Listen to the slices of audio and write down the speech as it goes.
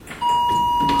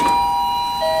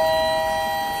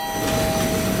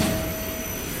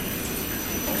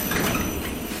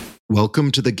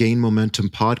Welcome to the Gain Momentum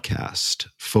podcast,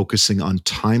 focusing on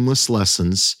timeless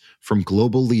lessons from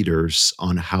global leaders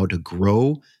on how to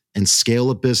grow and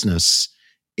scale a business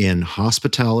in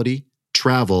hospitality,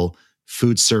 travel,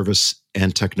 food service,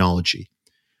 and technology.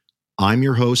 I'm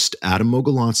your host, Adam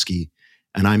Mogilonsky,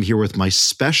 and I'm here with my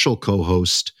special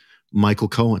co-host, Michael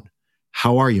Cohen.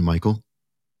 How are you, Michael?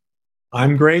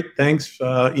 I'm great. Thanks.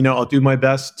 I'll do my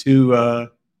best to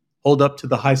hold up to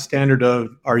the high standard of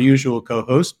our usual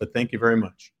co-host, but thank you very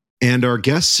much. And our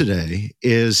guest today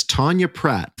is Tanya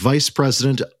Pratt, Vice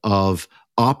President of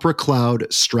Opera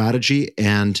Cloud Strategy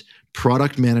and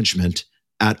Product Management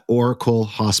at Oracle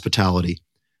Hospitality.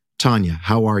 Tanya,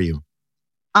 how are you?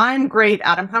 I'm great,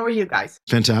 Adam. How are you guys?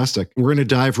 Fantastic. We're going to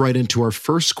dive right into our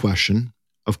first question.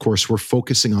 Of course, we're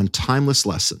focusing on timeless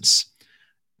lessons.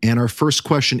 And our first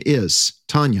question is,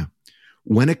 Tanya,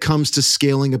 when it comes to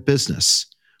scaling a business,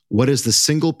 what is the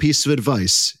single piece of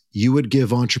advice you would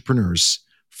give entrepreneurs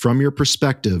from your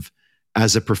perspective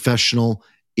as a professional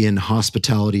in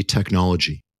hospitality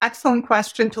technology? Excellent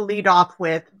question to lead off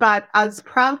with. But as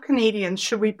proud Canadians,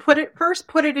 should we put it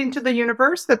into the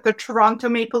universe that the Toronto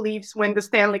Maple Leafs win the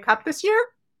Stanley Cup this year?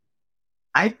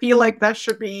 I feel like that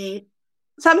should be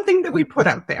something that we put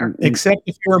out there. Except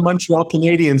if you're a Montreal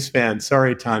Canadiens fan.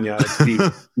 Sorry, Tanya,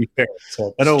 to be fair.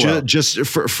 So, but just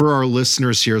for our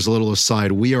listeners here, as a little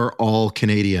aside, we are all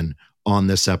Canadian on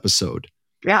this episode.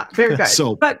 Yeah, very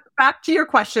good. But back to your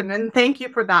question, and thank you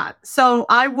for that. So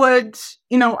I would,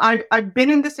 I've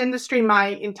been in this industry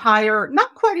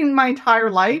not quite in my entire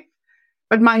life,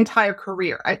 but my entire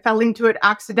career. I fell into it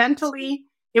accidentally.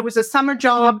 It was a summer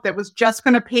job that was just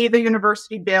going to pay the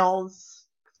university bills.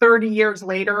 30 years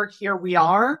later, here we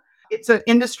are. It's an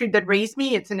industry that raised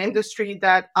me. It's an industry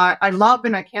that I love,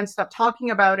 and I can't stop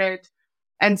talking about it.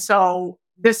 And so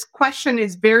this question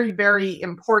is very, very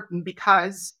important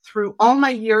because through all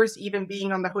my years, even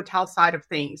being on the hotel side of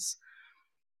things,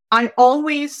 I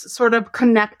always sort of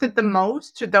connected the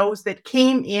most to those that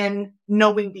came in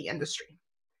knowing the industry.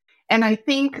 And I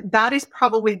think that is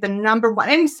probably the number one.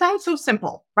 And it sounds so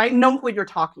simple, right? Know who you're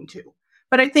talking to.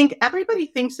 But I think everybody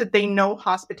thinks that they know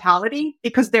hospitality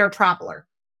because they're a traveler.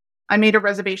 I made a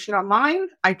reservation online.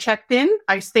 I checked in.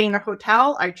 I stay in a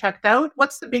hotel. I checked out.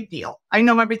 What's the big deal? I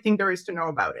know everything there is to know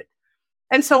about it.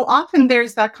 And so often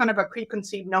there's that kind of a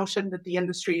preconceived notion that the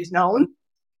industry is known.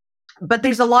 But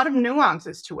there's a lot of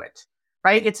nuances to it,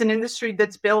 right? It's an industry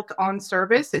that's built on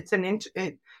service. It's an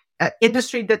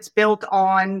industry that's built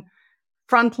on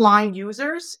frontline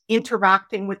users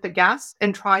interacting with the guests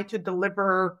and trying to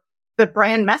deliver the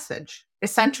brand message,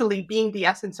 essentially being the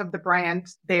essence of the brand.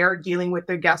 They're dealing with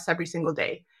their guests every single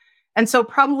day. And so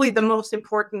probably the most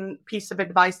important piece of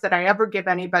advice that I ever give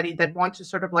anybody that wants to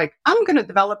sort of I'm going to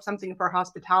develop something for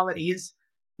hospitality is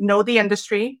know the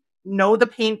industry, know the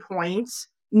pain points,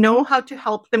 know how to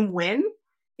help them win.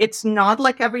 It's not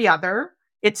like every other.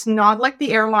 It's not like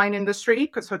the airline industry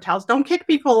because hotels don't kick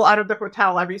people out of the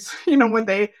hotel when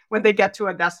they get to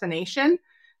a destination.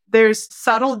 There's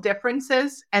subtle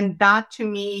differences. And that, to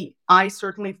me, I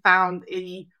certainly found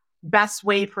a best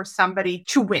way for somebody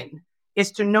to win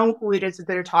is to know who it is that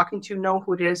they're talking to, know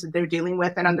who it is that they're dealing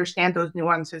with, and understand those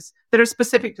nuances that are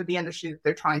specific to the industry that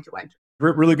they're trying to enter.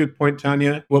 Really good point,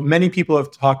 Tanya. What many people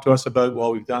have talked to us about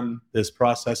while we've done this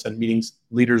process and meetings,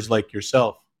 leaders like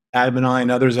yourself, Adam and I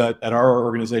and others at our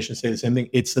organization say the same thing.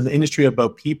 It's an industry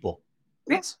about people.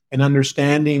 Yes. And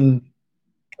understanding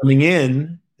coming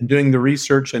in and doing the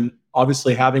research and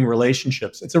obviously having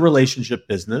relationships. It's a relationship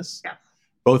business, yeah,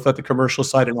 both at the commercial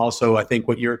side and also I think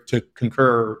what you're to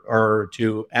concur or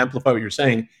to amplify what you're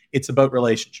saying, it's about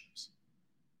relationships.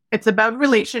 It's about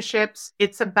relationships.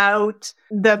 It's about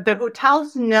the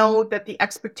hotels know that the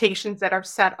expectations that are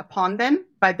set upon them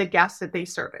by the guests that they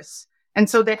service. And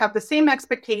so they have the same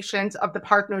expectations of the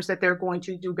partners that they're going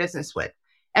to do business with.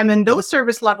 And when those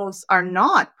service levels are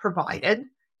not provided,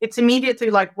 it's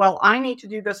immediately well, I need to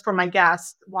do this for my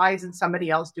guests. Why isn't somebody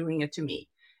else doing it to me?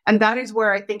 And that is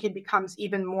where I think it becomes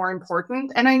even more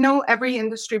important. And I know every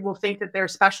industry will think that they're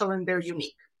special and they're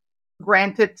unique.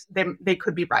 Granted, they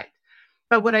could be right.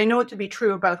 But what I know to be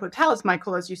true about hotels,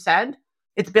 Michael, as you said,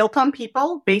 it's built on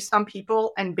people, based on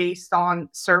people, and based on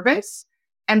service.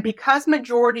 And because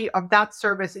majority of that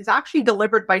service is actually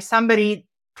delivered by somebody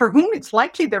for whom it's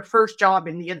likely their first job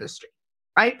in the industry.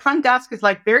 Right? Front desk is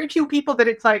very few people that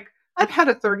it's I've had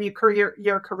a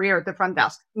 30-year career at the front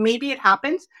desk. Maybe it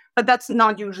happens, but that's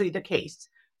not usually the case.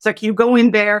 It's you go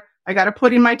in there, I got to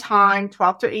put in my time,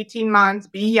 12 to 18 months,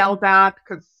 be yelled at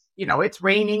because, it's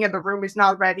raining and the room is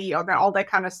not ready, or all that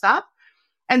kind of stuff.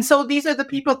 And so these are the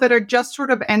people that are just sort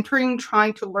of entering,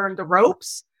 trying to learn the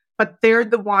ropes. but they're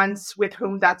the ones with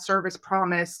whom that service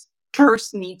promise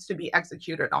first needs to be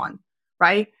executed on,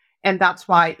 right? And that's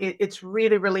why it's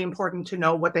really, really important to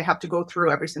know what they have to go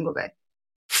through every single day.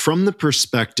 From the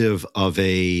perspective of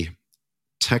a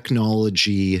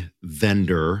technology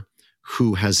vendor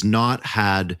who has not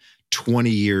had 20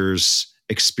 years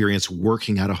experience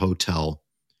working at a hotel,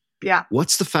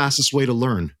 what's the fastest way to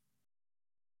learn?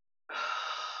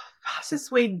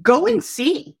 Fastest way, go and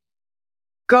see.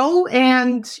 Go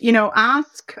and,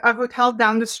 ask a hotel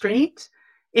down the street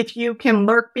if you can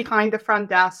lurk behind the front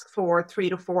desk for 3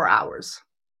 to 4 hours.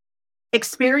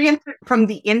 Experience it from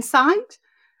the inside.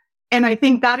 And I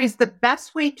think that is the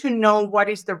best way to know what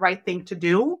is the right thing to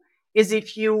do, is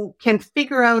if you can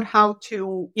figure out how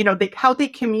to, how they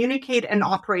communicate and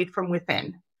operate from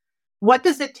within. What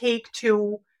does it take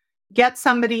to get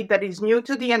somebody that is new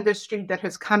to the industry, that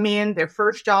has come in, their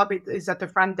first job is at the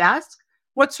front desk?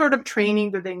 What sort of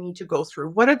training do they need to go through?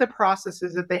 What are the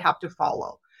processes that they have to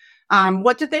follow?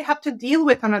 What do they have to deal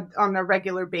with on a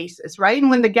regular basis, right?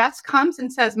 And when the guest comes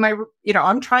and says,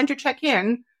 I'm trying to check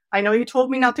in, I know you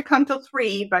told me not to come till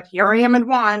 3, but here I am at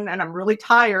 1 and I'm really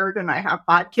tired and I have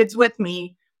 5 kids with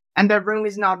me and their room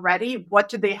is not ready. What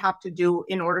do they have to do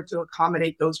in order to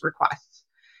accommodate those requests?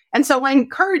 And so I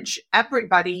encourage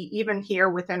everybody, even here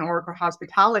within Oracle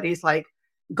Hospitality, is like,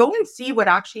 go and see what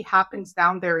actually happens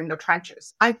down there in the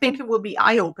trenches. I think it will be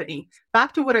eye-opening.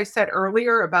 Back to what I said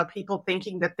earlier about people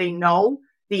thinking that they know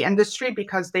the industry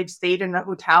because they've stayed in a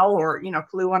hotel or,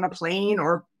 flew on a plane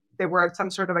or they were at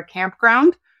some sort of a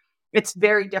campground. It's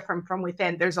very different from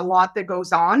within. There's a lot that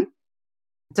goes on.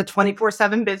 It's a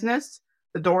 24/7 business.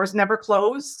 The doors never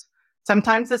close.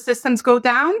 Sometimes the systems go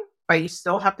down, but you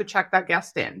still have to check that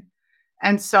guest in.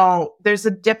 And so there's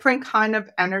a different kind of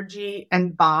energy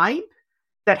and vibe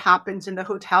that happens in the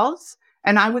hotels.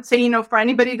 And I would say, for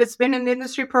anybody that's been in the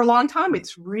industry for a long time,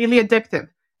 it's really addictive.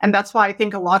 And that's why I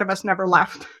think a lot of us never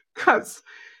left, because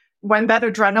when that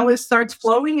adrenaline starts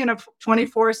flowing in a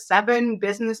 24/7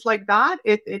 business like that,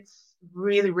 it's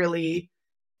really, really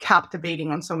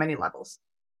captivating on so many levels.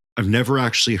 I've never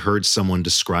actually heard someone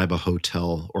describe a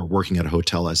hotel or working at a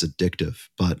hotel as addictive,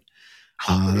 but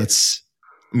I'm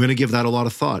going to give that a lot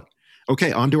of thought.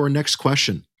 Okay, on to our next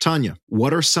question. Tanya,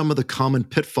 what are some of the common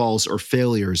pitfalls or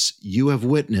failures you have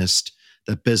witnessed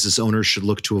that business owners should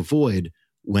look to avoid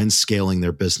when scaling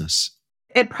their business?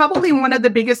 Probably one of the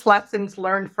biggest lessons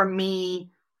learned from me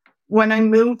when I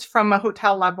moved from a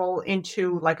hotel level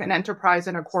into like an enterprise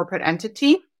and a corporate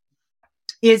entity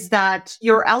is that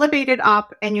you're elevated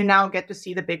up and you now get to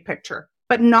see the big picture.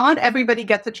 But not everybody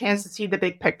gets a chance to see the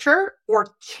big picture or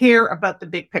care about the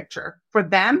big picture. For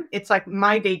them, it's like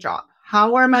my day job.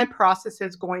 How are my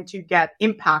processes going to get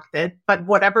impacted? But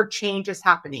whatever change is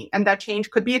happening, and that change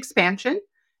could be expansion.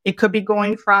 It could be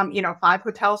going from, 5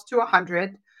 hotels to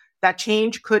 100. That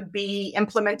change could be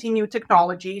implementing new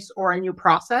technologies or a new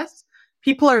process.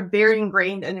 People are very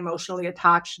ingrained and emotionally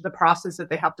attached to the process that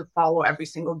they have to follow every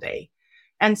single day.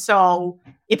 And so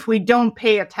if we don't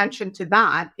pay attention to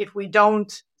that, if we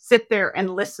don't sit there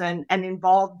and listen and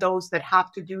involve those that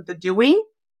have to do the doing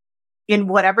in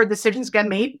whatever decisions get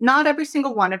made, not every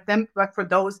single one of them, but for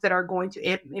those that are going to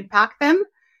impact them,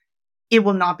 it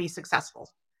will not be successful.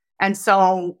 And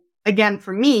so again,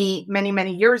 for me, many,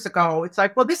 many years ago, it's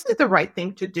like, well, this is the right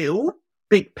thing to do.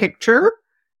 Big picture.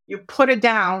 You put it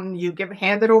down,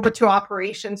 hand it over to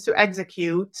operations to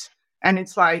execute. And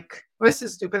it's like, this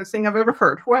is the stupidest thing I've ever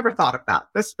heard. Whoever thought of that?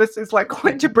 This is like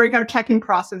going to bring our checking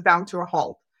process down to a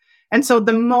halt. And so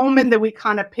the moment that we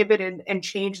kind of pivoted and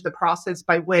changed the process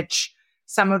by which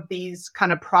some of these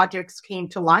kind of projects came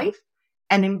to life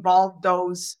and involved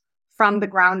those from the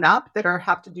ground up that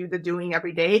have to do the doing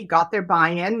every day, got their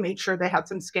buy-in, made sure they had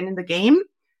some skin in the game,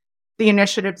 the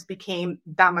initiatives became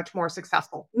that much more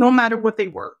successful, no matter what they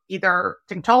were, either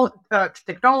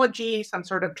technology, some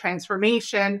sort of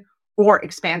transformation, or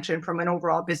expansion from an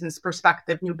overall business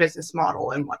perspective, new business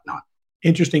model and whatnot.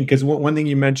 Interesting, because one thing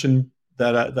you mentioned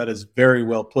that is very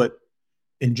well put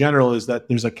in general is that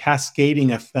there's a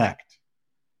cascading effect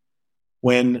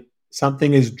when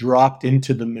something is dropped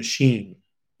into the machine.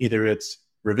 Either it's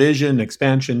revision,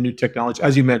 expansion, new technology,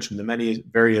 as you mentioned, the many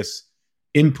various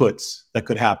inputs that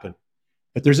could happen.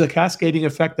 But there's a cascading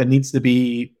effect that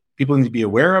people need to be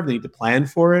aware of, they need to plan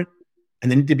for it,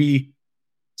 and they need to be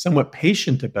somewhat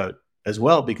patient about as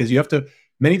well, because you have to,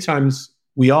 many times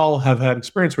we all have had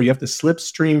experience where you have to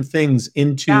slipstream things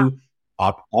into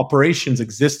operations,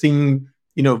 existing,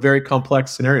 very complex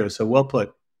scenarios. So well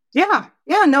put. Yeah.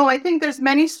 No, I think there's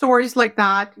many stories like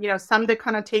that, some that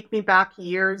kind of take me back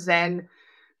years. And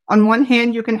On one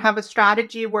hand, you can have a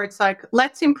strategy where it's like,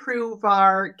 let's improve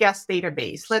our guest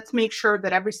database. Let's make sure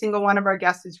that every single one of our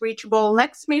guests is reachable.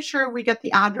 Let's make sure we get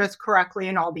the address correctly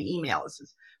in all the emails.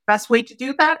 Best way to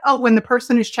do that? Oh, when the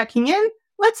person is checking in,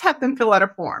 let's have them fill out a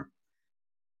form.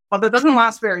 Well, that doesn't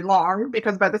last very long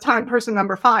because by the time person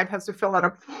number 5 has to fill out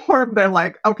a form, they're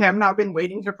like, okay, I've now been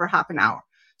waiting here for half an hour.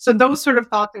 So those sort of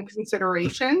thoughts and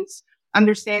considerations,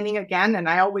 understanding again, and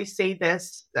I always say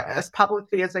this as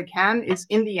publicly as I can, is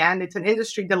in the end, it's an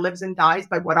industry that lives and dies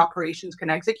by what operations can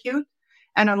execute.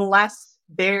 And unless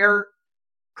their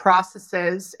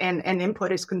processes and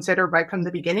input is considered right from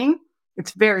the beginning,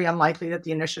 it's very unlikely that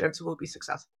the initiatives will be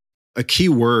successful. A key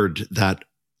word that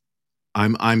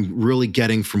I'm really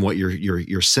getting from what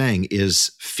you're saying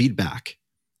is feedback.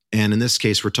 And in this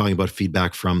case, we're talking about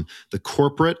feedback from the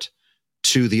corporate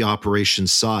to the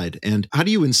operations side. And how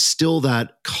do you instill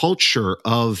that culture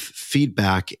of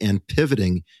feedback and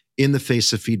pivoting in the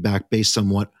face of feedback based on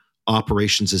what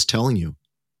operations is telling you?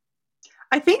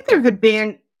 I think there have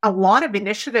been a lot of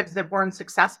initiatives that weren't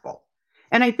successful.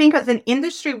 And I think as an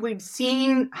industry, we've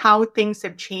seen how things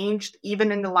have changed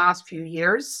even in the last few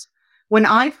years. When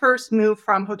I first moved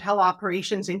from hotel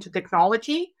operations into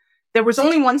technology, there was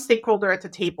only one stakeholder at the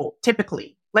table,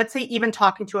 typically. Let's say even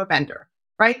talking to a vendor,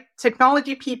 right?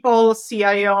 Technology people,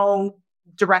 CIO,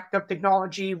 director of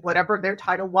technology, whatever their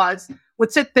title was,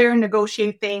 would sit there and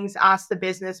negotiate things, ask the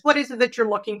business, what is it that you're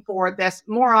looking for? This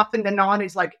more often than not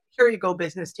is like, here you go,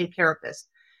 business, take care of this.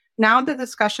 Now the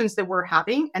discussions that we're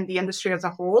having and the industry as a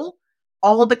whole,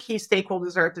 all the key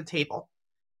stakeholders are at the table.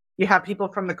 You have people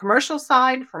from the commercial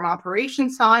side, from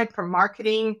operations side, from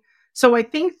marketing. So I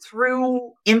think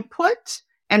through input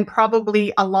and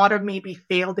probably a lot of maybe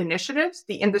failed initiatives,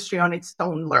 the industry on its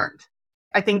own learned.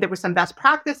 I think there were some best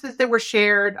practices that were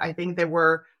shared. I think there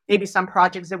were maybe some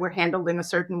projects that were handled in a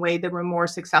certain way that were more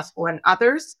successful than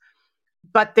others.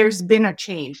 But there's been a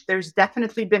change. There's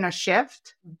definitely been a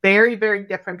shift. Very, very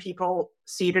different people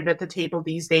seated at the table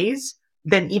these days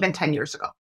than even 10 years ago.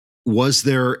 Was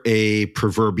there a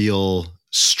proverbial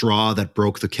straw that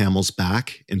broke the camel's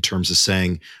back in terms of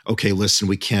saying, okay, listen,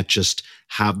 we can't just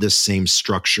have this same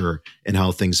structure in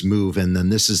how things move, and then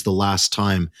this is the last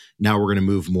time. Now we're going to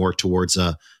move more towards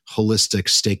a holistic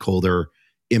stakeholder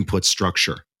input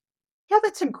structure? Yeah,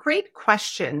 that's a great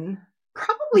question.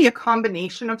 Probably a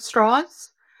combination of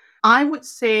straws. I would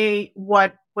say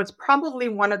what was probably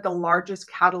one of the largest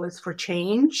catalysts for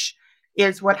change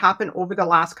is what happened over the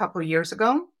last couple of years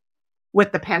ago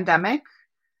with the pandemic,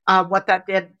 what that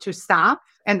did to staff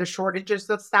and the shortages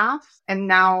of staff. And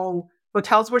now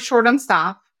hotels were short on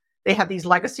staff. They had these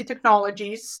legacy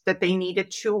technologies that they needed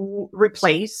to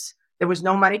replace. There was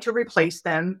no money to replace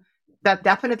them. That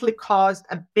definitely caused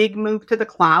a big move to the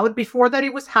cloud. Before that,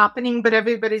 it was happening, but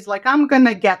everybody's like, I'm going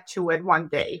to get to it one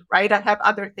day, right? I have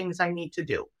other things I need to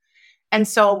do. And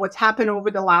so what's happened over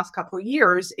the last couple of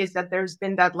years is that there's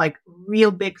been that like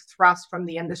real big thrust from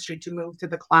the industry to move to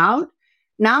the cloud.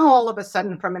 Now, all of a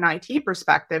sudden, from an IT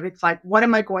perspective, it's like, what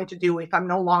am I going to do if I'm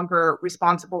no longer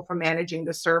responsible for managing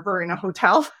the server in a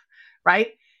hotel, right?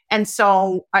 And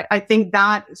so I think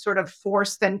that sort of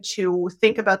forced them to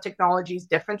think about technologies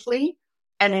differently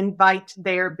and invite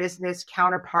their business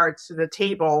counterparts to the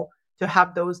table to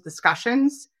have those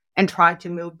discussions and try to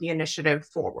move the initiative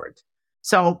forward.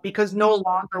 So because no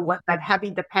longer was that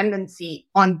heavy dependency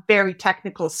on very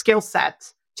technical skill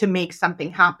sets to make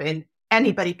something happen,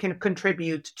 anybody can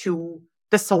contribute to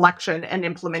the selection and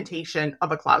implementation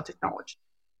of a cloud technology.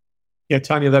 Yeah,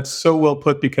 Tanya, that's so well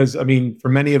put because, I mean, for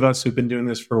many of us who've been doing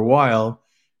this for a while,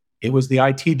 it was the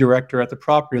IT director at the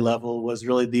property level was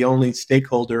really the only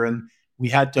stakeholder, and we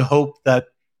had to hope that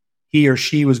he or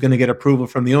she was going to get approval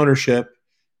from the ownership.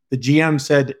 The GM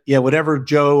said, yeah, whatever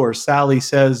Joe or Sally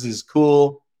says is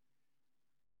cool.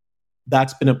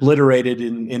 That's been obliterated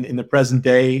in the present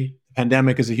day.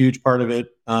 Pandemic is a huge part of it.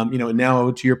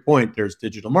 Now to your point, there's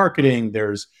digital marketing,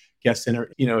 there's guest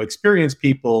experience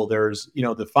people, there's,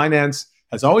 the finance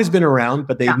has always been around,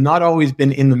 but they've not always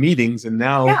been in the meetings. And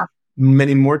now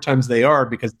many more times they are,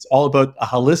 because it's all about a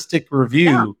holistic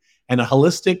review and a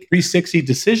holistic 360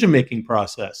 decision-making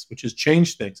process, which has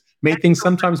changed things, made things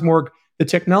sometimes more, the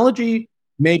technology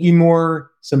made you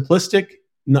more simplistic.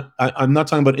 I'm not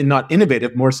talking about not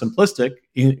innovative, more simplistic,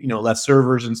 less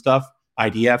servers and stuff,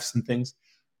 IDFs and things.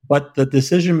 But the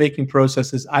decision-making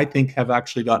processes, I think, have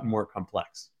actually gotten more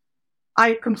complex.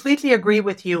 I completely agree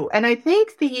with you. And I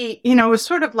think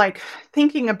sort of like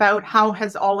thinking about how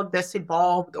has all of this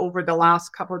evolved over the last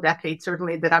couple of decades,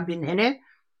 certainly that I've been in it.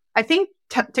 I think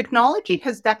technology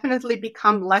has definitely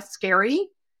become less scary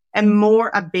and more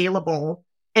available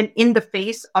and in the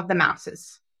face of the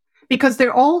masses. because they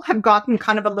all have gotten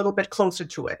kind of a little bit closer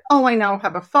to it. Oh, I now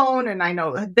have a phone and I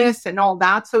know this and all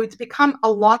that. So it's become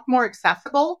a lot more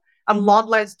accessible, a lot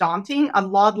less daunting, a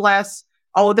lot less,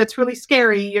 oh, that's really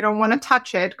scary. You don't want to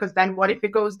touch it because then what if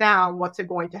it goes down? What's it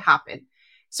going to happen?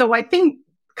 So I think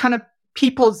kind of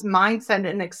people's mindset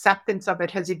and acceptance of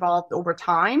it has evolved over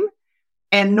time,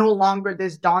 and no longer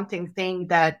this daunting thing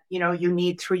that, you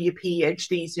need 3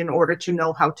 PhDs in order to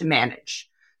know how to manage.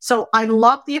 So I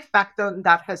love the effect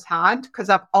that has had, because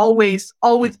I've always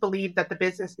believed that the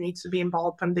business needs to be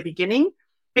involved from the beginning,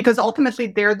 because ultimately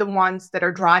they're the ones that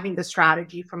are driving the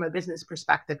strategy from a business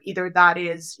perspective. Either that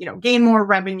is, gain more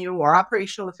revenue or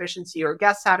operational efficiency or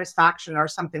guest satisfaction or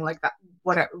something like that,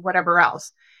 whatever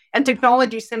else. And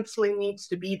technology simply needs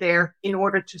to be there in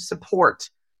order to support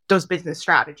those business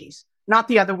strategies, not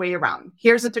the other way around.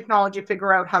 Here's the technology,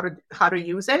 figure out how to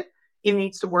use it. It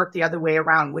needs to work the other way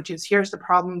around, which is, here's the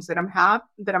problems that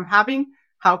I'm having.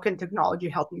 How can technology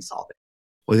help me solve it?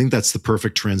 Well, I think that's the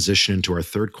perfect transition into our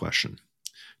third question.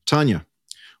 Tanya,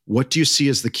 what do you see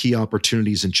as the key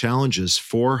opportunities and challenges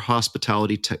for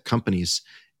hospitality tech companies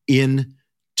in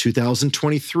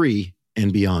 2023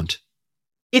 and beyond?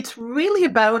 It's really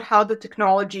about how the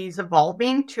technology is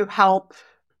evolving to help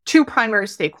 2 primary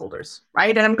stakeholders,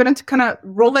 right? And I'm going to kind of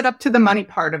roll it up to the money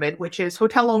part of it, which is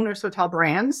hotel owners, hotel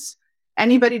brands,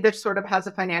 anybody that sort of has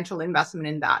a financial investment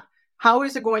in that. How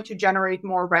is it going to generate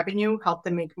more revenue, help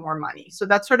them make more money? So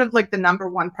that's sort of like the number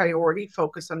one priority,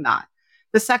 focus on that.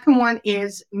 The second one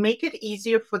is make it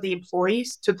easier for the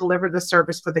employees to deliver the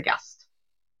service for the guest.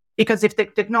 Because if the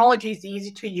technology is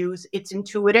easy to use, it's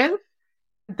intuitive,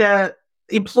 the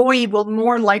employee will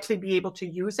more likely be able to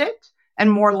use it and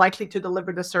more likely to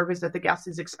deliver the service that the guest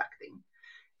is expecting.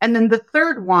 And then the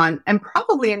third one, and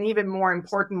probably an even more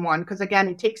important one, because again,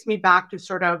 it takes me back to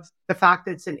sort of the fact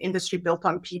that it's an industry built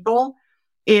on people,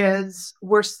 is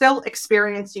we're still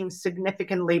experiencing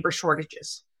significant labor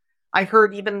shortages. I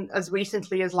heard even as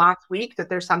recently as last week that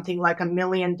there's something like 1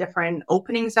 million different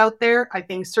openings out there. I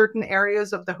think certain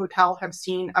areas of the hotel have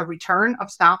seen a return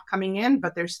of staff coming in,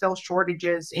 but there's still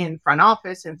shortages in front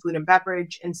office and food and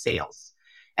beverage and sales.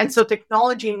 And so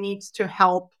technology needs to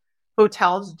help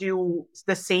hotels do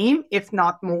the same, if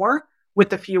not more, with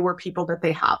the fewer people that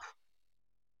they have.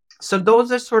 So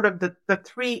those are sort of the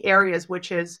 3 areas,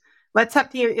 which is, let's have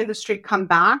the industry come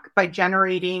back by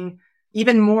generating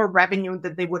even more revenue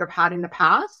than they would have had in the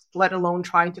past, let alone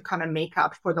trying to kind of make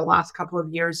up for the last couple of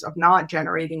years of not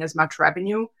generating as much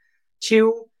revenue.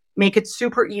 2, make it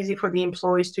super easy for the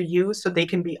employees to use so they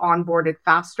can be onboarded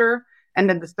faster. And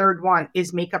then the third one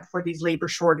is make up for these labor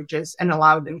shortages and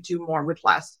allow them to do more with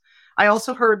less. I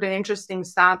also heard an interesting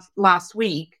stat last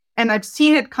week, and I've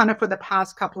seen it kind of for the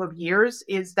past couple of years,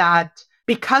 is that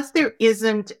because there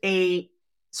isn't a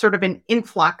sort of an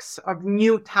influx of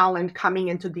new talent coming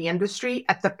into the industry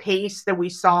at the pace that we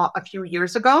saw a few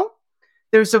years ago,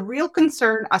 there's a real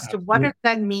concern as to what does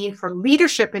that mean for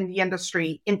leadership in the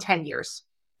industry in 10 years,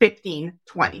 15,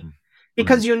 20.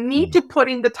 Because you need to put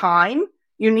in the time,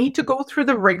 you need to go through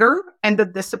the rigor and the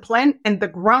discipline and the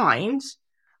grind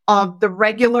of the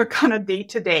regular kind of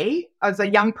day-to-day as a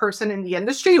young person in the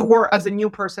industry or as a new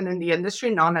person in the industry,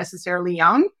 not necessarily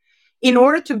young, in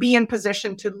order to be in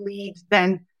position to lead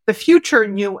then the future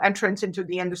new entrants into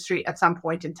the industry at some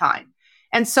point in time.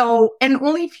 And so, and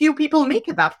only few people make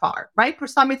it that far, right? For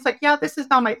some, it's like, yeah, this is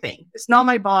not my thing. It's not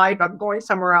my vibe. I'm going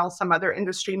somewhere else, some other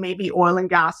industry. Maybe oil and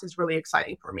gas is really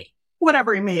exciting for me,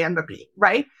 whatever it may end up being,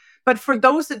 right? But for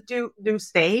those that do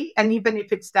stay, and even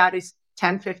if it's that is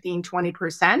 10, 15,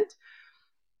 20%,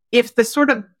 if the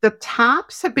sort of the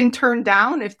taps have been turned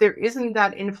down, if there isn't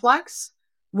that influx,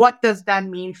 what does that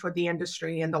mean for the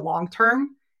industry in the long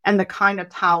term and the kind of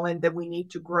talent that we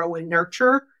need to grow and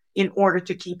nurture in order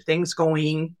to keep things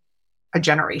going a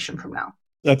generation from now?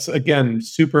 That's, again,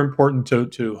 super important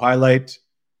to highlight.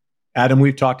 Adam,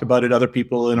 we've talked about it. Other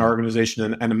people in our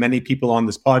organization and many people on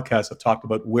this podcast have talked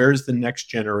about where's the next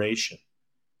generation.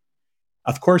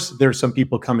 Of course, there's some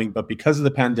people coming, but because of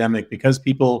the pandemic, because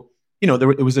people,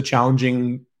 it was a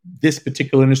challenging, this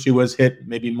particular industry was hit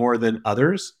maybe more than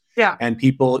others. Yeah. And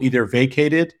people either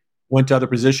vacated, went to other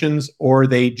positions, or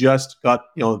they just got,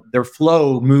 their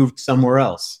flow moved somewhere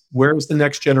else. Where's the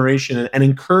next generation? And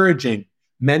encouraging,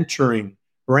 mentoring,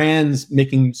 brands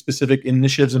making specific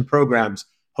initiatives and programs,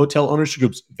 hotel ownership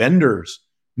groups, vendors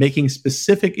making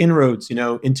specific inroads,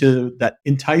 into that,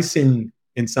 enticing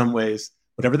in some ways,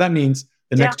 whatever that means,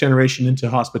 the next generation into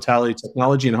hospitality.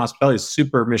 Technology and hospitality is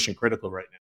super mission critical right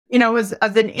now. As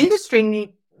an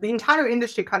industry, the entire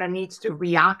industry kind of needs to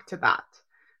react to that,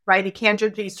 right? It can't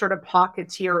just be sort of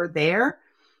pockets here or there.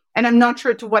 And I'm not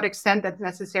sure to what extent that's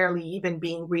necessarily even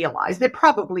being realized. It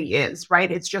probably is, right?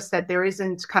 It's just that there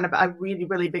isn't kind of a really,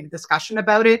 really big discussion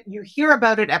about it. You hear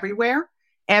about it everywhere.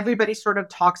 Everybody sort of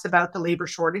talks about the labor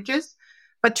shortages,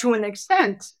 but to an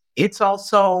extent, it's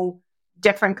also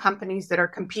different companies that are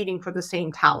competing for the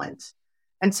same talent.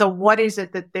 And so what is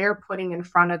it that they're putting in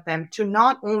front of them to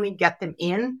not only get them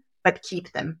in, but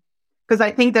keep them? Because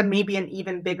I think that may be an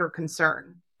even bigger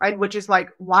concern, right? Which is like,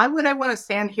 why would I want to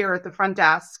stand here at the front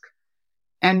desk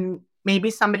and maybe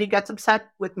somebody gets upset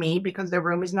with me because their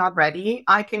room is not ready?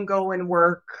 I can go and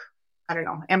work, I don't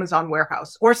know, Amazon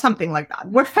warehouse or something like that,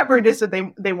 whatever it is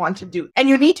that they want to do. And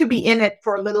you need to be in it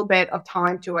for a little bit of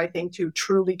time to, I think, to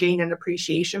truly gain an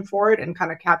appreciation for it and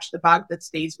kind of catch the bug that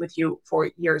stays with you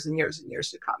for years and years and years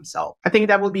to come. So I think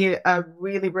that will be a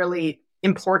really, really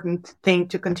important thing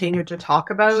to continue to talk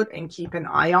about and keep an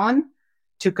eye on,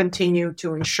 to continue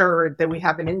to ensure that we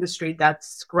have an industry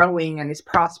that's growing and is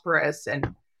prosperous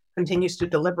and continues to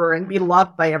deliver and be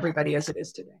loved by everybody as it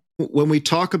is today. When we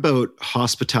talk about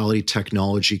hospitality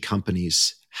technology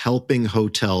companies helping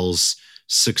hotels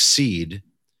succeed,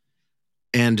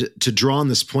 and to draw on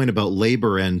this point about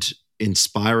labor and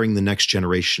inspiring the next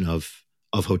generation of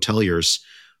hoteliers,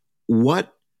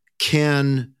 what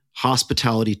can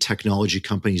hospitality technology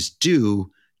companies do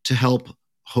to help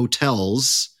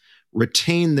hotels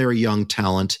retain their young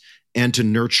talent and to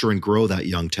nurture and grow that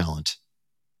young talent?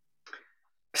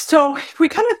 So if we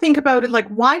kind of think about it, like,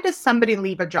 why does somebody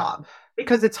leave a job?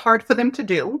 Because it's hard for them to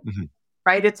do,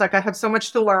 right? It's like, I have so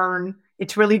much to learn.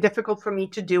 It's really difficult for me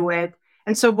to do it.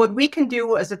 And so what we can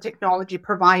do as a technology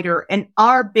provider, and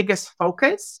our biggest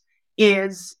focus,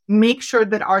 is make sure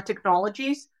that our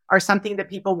technologies are something that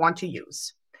people want to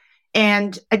use.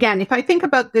 And again, if I think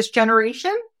about this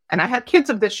generation, and I have kids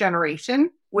of this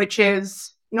generation, which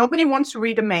is nobody wants to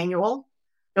read a manual.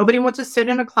 Nobody wants to sit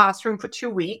in a classroom for 2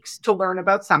 weeks to learn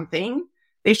about something.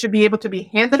 They should be able to be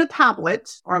handed a tablet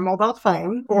or a mobile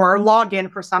phone or log in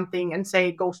for something and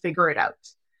say, go figure it out,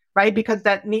 right? Because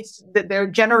that needs their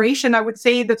generation, I would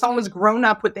say, that's almost grown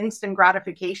up with instant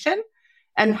gratification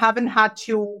and haven't had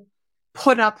to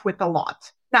put up with a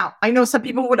lot. Now, I know some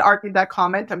people would argue that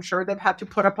comment. I'm sure they've had to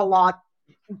put up a lot.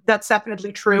 That's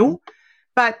definitely true.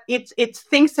 But it's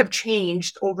things have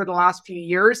changed over the last few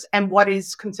years and what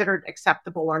is considered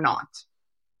acceptable or not.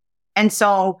 And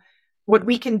so what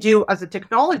we can do as a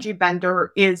technology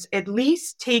vendor is at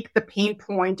least take the pain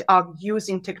point of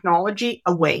using technology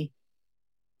away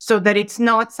so that it's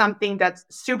not something that's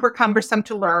super cumbersome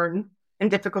to learn and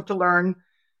difficult to learn,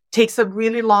 takes a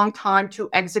really long time to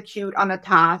execute on a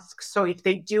task. So if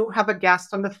they do have a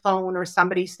guest on the phone or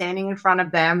somebody standing in front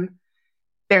of them,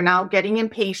 they're now getting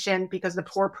impatient because the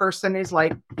poor person is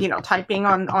like, typing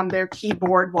on their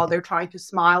keyboard while they're trying to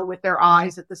smile with their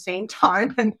eyes at the same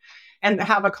time and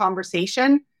have a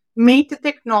conversation. Make the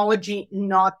technology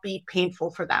not be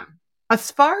painful for them. As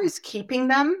far as keeping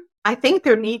them, I think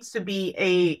there needs to be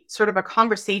a sort of a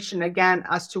conversation again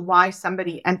as to why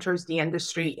somebody enters the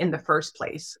industry in the first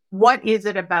place. What is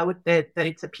it about that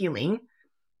it's appealing?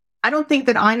 I don't think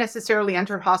that I necessarily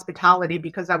entered hospitality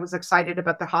because I was excited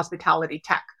about the hospitality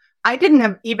tech. I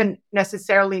didn't even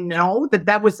necessarily know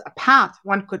that was a path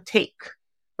one could take,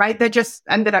 right? That just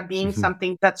ended up being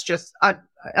something that's just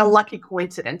a lucky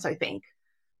coincidence, I think.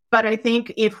 But I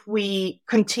think if we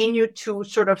continue to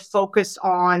sort of focus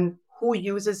on who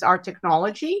uses our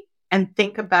technology and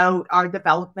think about our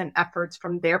development efforts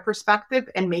from their perspective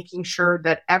and making sure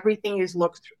that everything is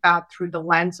looked at through the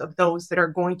lens of those that are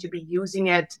going to be using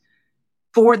it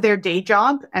for their day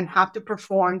job and have to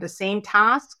perform the same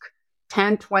task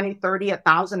 10, 20, 30,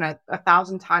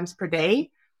 1,000 times per day,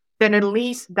 then at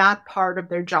least that part of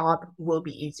their job will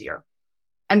be easier.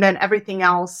 And then everything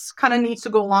else kind of needs to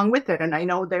go along with it. And I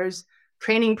know there's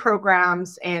training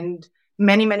programs and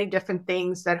many, many different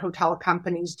things that hotel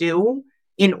companies do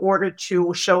in order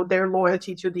to show their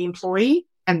loyalty to the employee,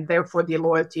 and therefore the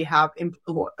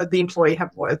employee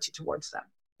have loyalty towards them.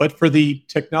 But for the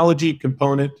technology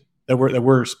component that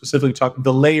we're specifically talking,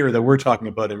 the layer that we're talking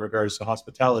about in regards to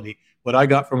hospitality, what I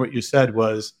got from what you said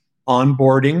was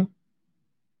onboarding,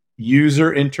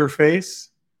 user interface,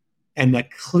 and a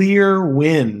clear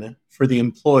win for the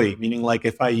employee. Meaning, like,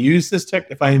 if I use this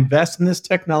if I invest in this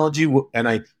technology and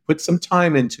I put some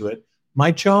time into it,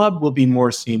 my job will be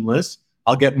more seamless.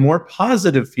 I'll get more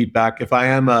positive feedback if I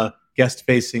am a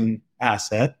guest-facing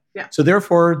asset. Yeah. So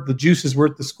therefore, the juice is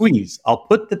worth the squeeze. I'll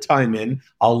put the time in,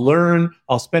 I'll learn,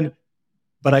 I'll spend,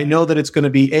 but I know that it's going to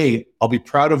be A, I'll be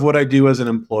proud of what I do as an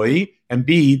employee, and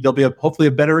B, there'll be hopefully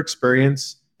a better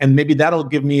experience, and maybe that'll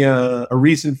give me a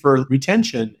reason for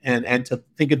retention and to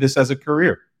think of this as a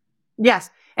career. Yes.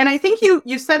 And I think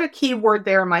you said a key word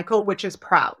there, Michael, which is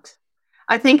proud.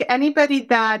 I think anybody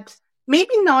that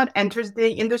maybe not enters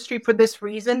the industry for this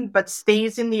reason, but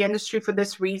stays in the industry for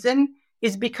this reason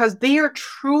is because they are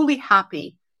truly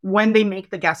happy when they make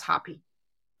the guest happy,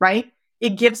 right?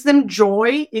 It gives them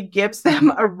joy. It gives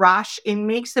them a rush. It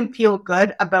makes them feel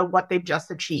good about what they've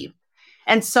just achieved.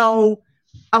 And so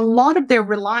a lot of their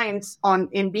reliance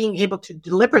in being able to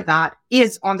deliver that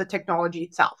is on the technology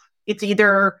itself. It's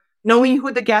either knowing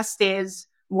who the guest is,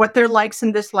 what their likes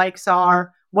and dislikes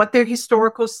are, what their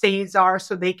historical stays are,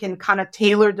 so they can kind of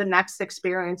tailor the next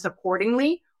experience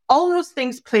accordingly. All those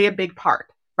things play a big part,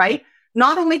 right?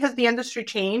 Not only has the industry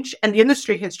changed, and the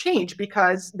industry has changed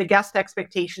because the guest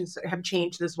expectations have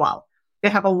changed as well. They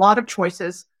have a lot of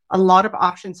choices, a lot of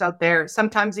options out there.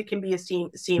 Sometimes it can be a sea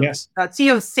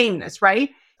of sameness,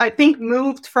 right? I think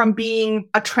moved from being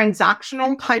a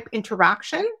transactional type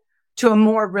interaction to a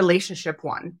more relationship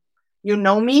one. You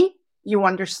know me, you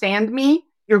understand me,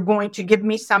 you're going to give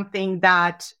me something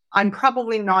that I'm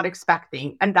probably not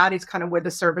expecting. And that is kind of where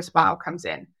the service bio comes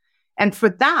in. And for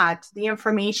that, the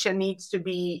information needs to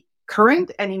be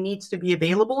current and it needs to be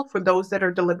available for those that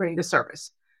are delivering the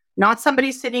service. Not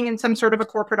somebody sitting in some sort of a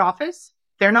corporate office.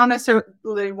 They're not necessarily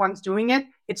the ones doing it.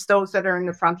 It's those that are in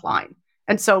the front line.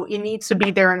 And so it needs to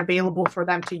be there and available for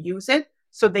them to use it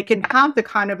so they can have the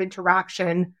kind of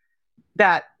interaction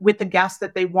that with the guest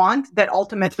that they want, that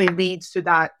ultimately leads to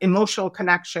that emotional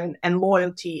connection and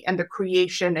loyalty and the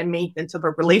creation and maintenance of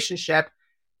a relationship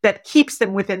that keeps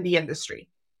them within the industry.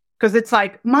 Because it's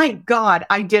like, my God,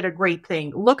 I did a great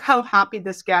thing. Look how happy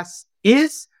this guest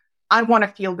is. I want to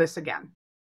feel this again.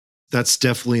 That's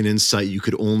definitely an insight you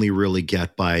could only really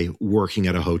get by working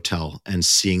at a hotel and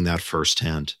seeing that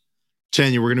firsthand.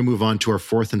 Tanya, we're going to move on to our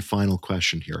fourth and final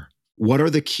question here. What are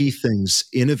the key things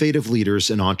innovative leaders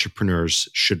and entrepreneurs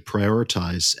should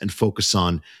prioritize and focus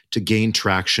on to gain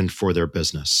traction for their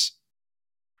business?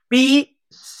 Be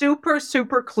super,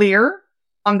 super clear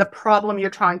on the problem you're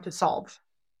trying to solve.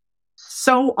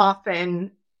 So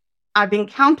often, I've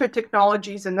encountered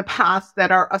technologies in the past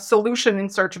that are a solution in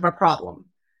search of a problem.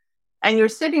 And you're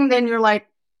sitting there and you're like,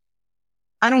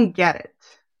 I don't get it.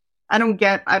 I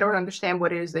don't understand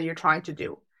what it is that you're trying to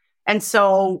do. And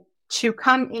so to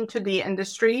come into the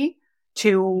industry,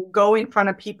 to go in front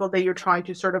of people that you're trying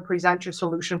to sort of present your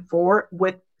solution for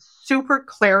with super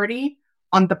clarity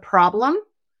on the problem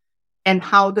and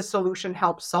how the solution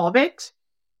helps solve it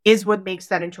is what makes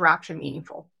that interaction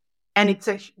meaningful. And it's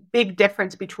a big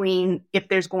difference between if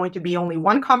there's going to be only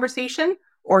one conversation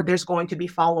or there's going to be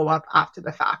follow-up after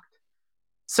the fact.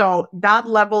 So that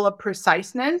level of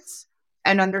preciseness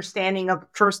and understanding of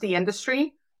first the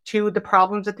industry, to the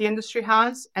problems that the industry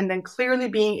has, and then clearly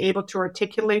being able to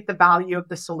articulate the value of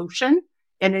the solution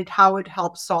and how it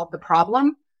helps solve the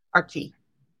problem are key.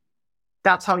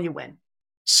 That's how you win.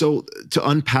 So to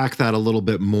unpack that a little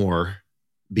bit more,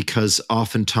 because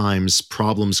oftentimes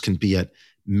problems can be at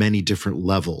many different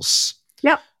levels.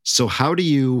 Yeah. So how do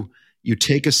you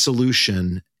take a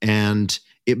solution and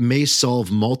it may solve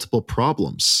multiple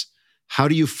problems? How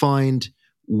do you find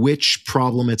which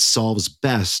problem it solves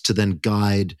best to then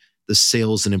guide the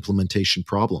sales and implementation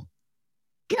problem?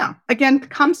 Yeah. Again, it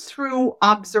comes through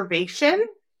observation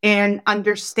and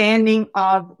understanding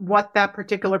of what that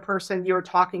particular person you're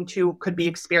talking to could be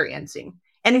experiencing.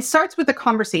 And it starts with a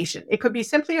conversation. It could be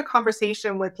simply a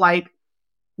conversation with like,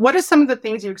 what are some of the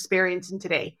things you're experiencing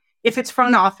today? If it's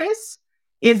front office,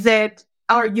 is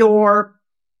your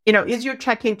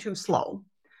check-in too slow?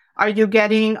 Are you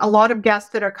getting a lot of guests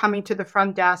that are coming to the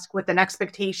front desk with an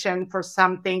expectation for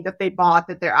something that they bought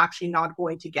that they're actually not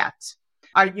going to get?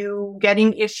 Are you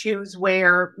getting issues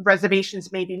where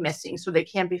reservations may be missing, so they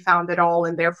can't be found at all,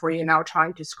 and therefore you're now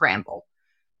trying to scramble?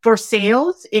 For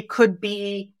sales, it could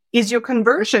be, is your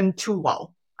conversion too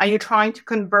low? Are you trying to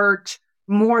convert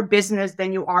more business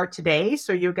than you are today?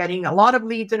 So you're getting a lot of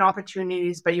leads and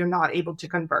opportunities, but you're not able to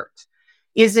convert.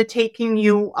 Is it taking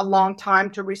you a long time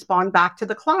to respond back to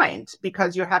the client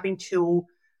because you're having to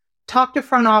talk to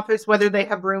front office whether they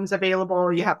have rooms available,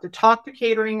 or you have to talk to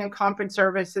catering and conference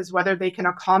services whether they can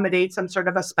accommodate some sort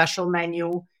of a special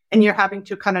menu, and you're having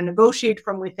to kind of negotiate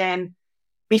from within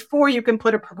before you can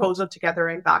put a proposal together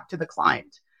and back to the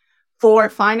client. For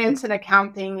finance and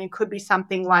accounting, it could be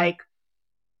something like,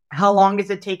 how long is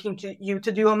it taking you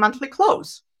to do a monthly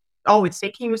close? Oh, it's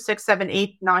taking you 6, 7,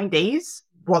 8, 9 days.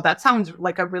 Well, that sounds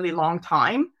like a really long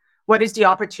time. What is the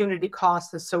opportunity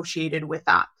cost associated with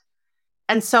that?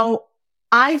 And so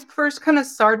I first kind of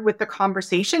start with the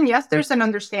conversation. Yes, there's an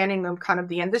understanding of kind of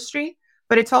the industry,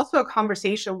 but it's also a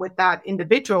conversation with that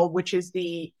individual, which is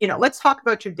let's talk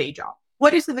about your day job.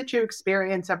 what is it that you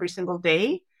experience every single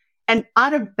day? And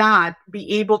out of that,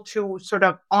 be able to sort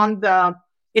of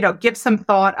give some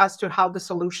thought as to how the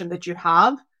solution that you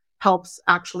have helps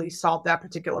actually solve that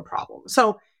particular problem.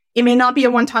 So it may not be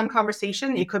a one-time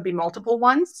conversation. It could be multiple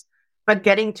ones, but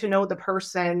getting to know the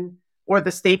person or the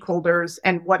stakeholders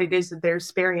and what it is that they're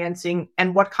experiencing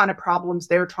and what kind of problems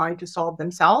they're trying to solve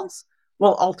themselves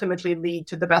will ultimately lead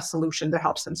to the best solution that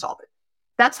helps them solve it.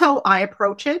 That's how I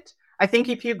approach it. I think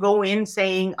if you go in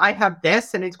saying, I have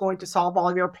this and it's going to solve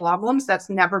all your problems,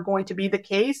 that's never going to be the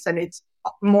case. And it's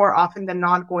more often than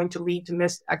not going to lead to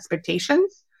missed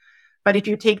expectations. But if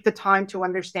you take the time to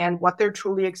understand what they're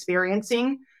truly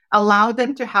experiencing, allow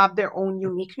them to have their own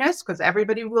uniqueness, because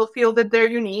everybody will feel that they're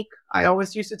unique. I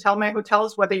always used to tell my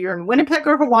hotels, whether you're in Winnipeg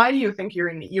or Hawaii, you think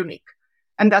you're unique.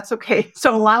 And that's okay.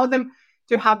 So allow them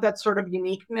to have that sort of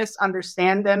uniqueness,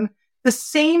 understand them, the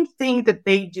same thing that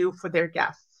they do for their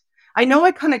guests. I know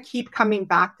I kind of keep coming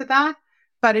back to that,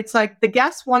 but it's like the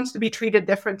guest wants to be treated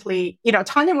differently.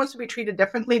 Tanya wants to be treated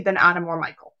differently than Adam or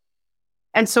Michael.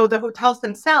 And so the hotels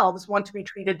themselves want to be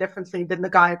treated differently than the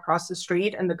guy across the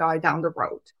street and the guy down the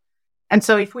road. And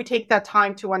so if we take that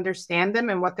time to understand them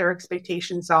and what their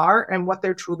expectations are and what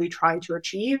they're truly trying to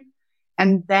achieve,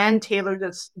 and then tailor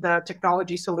the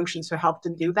technology solutions to help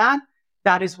them do that,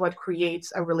 that is what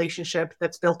creates a relationship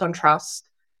that's built on trust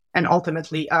and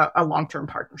ultimately a long-term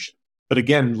partnership. But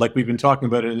again, like we've been talking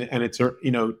about it, and it's,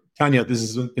 Tanya, this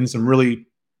has been some really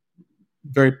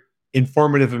very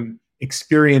informative and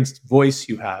experienced voice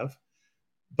you have.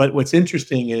 But what's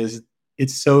interesting is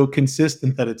it's so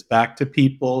consistent that it's back to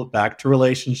people, back to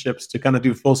relationships, to kind of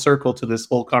do full circle to this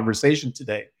whole conversation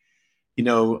today.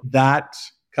 That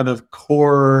kind of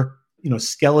core,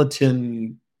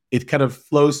 skeleton, it kind of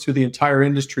flows through the entire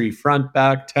industry, front,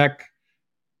 back, tech,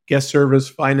 guest service,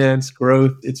 finance,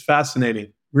 growth. It's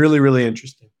fascinating. Really, really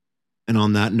interesting. And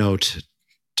on that note,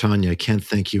 Tanya, I can't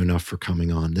thank you enough for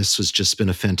coming on. This has just been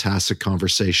a fantastic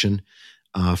conversation.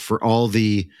 For all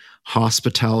the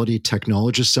hospitality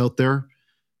technologists out there,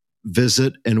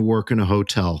 visit and work in a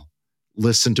hotel.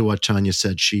 Listen to what Tanya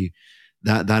said.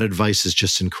 That advice is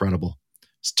just incredible.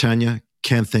 So, Tanya,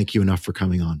 can't thank you enough for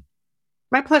coming on.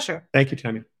 My pleasure. Thank you,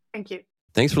 Tanya. Thank you.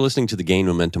 Thanks for listening to the Gain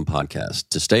Momentum podcast.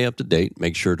 To stay up to date,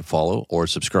 make sure to follow or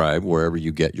subscribe wherever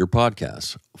you get your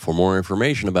podcasts. For more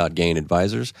information about Gain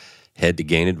Advisors, head to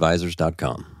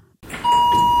gainadvisors.com.